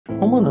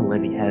Homo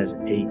naledi has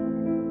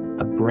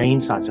a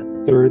brain size a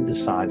third the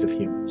size of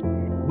humans.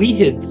 We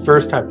had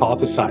first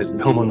hypothesized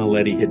that Homo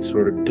naledi had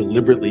sort of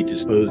deliberately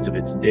disposed of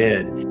its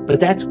dead, but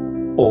that's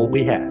all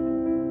we had.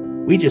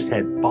 We just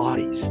had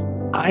bodies.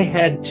 I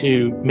had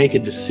to make a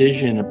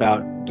decision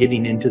about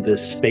getting into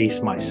this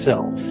space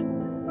myself.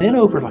 Then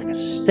over like a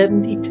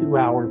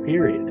 72-hour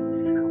period,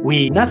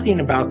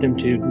 nothing about them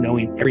to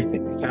knowing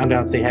everything. We found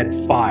out they had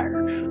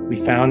fire. We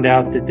found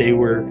out that they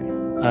were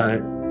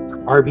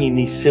carving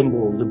these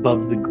symbols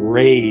above the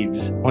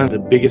graves. One of the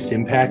biggest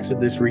impacts of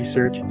this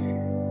research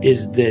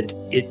is that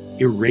it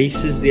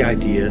erases the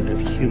idea of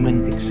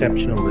human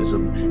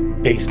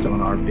exceptionalism based on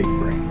our big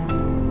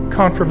brain.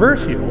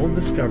 Controversial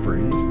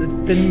discoveries that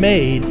have been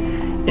made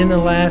in the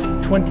last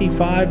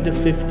 25 to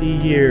 50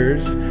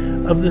 years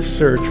of the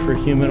search for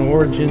human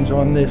origins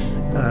on this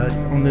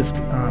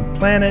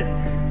planet,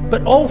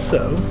 but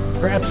also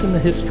perhaps in the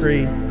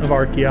history of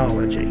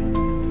archaeology.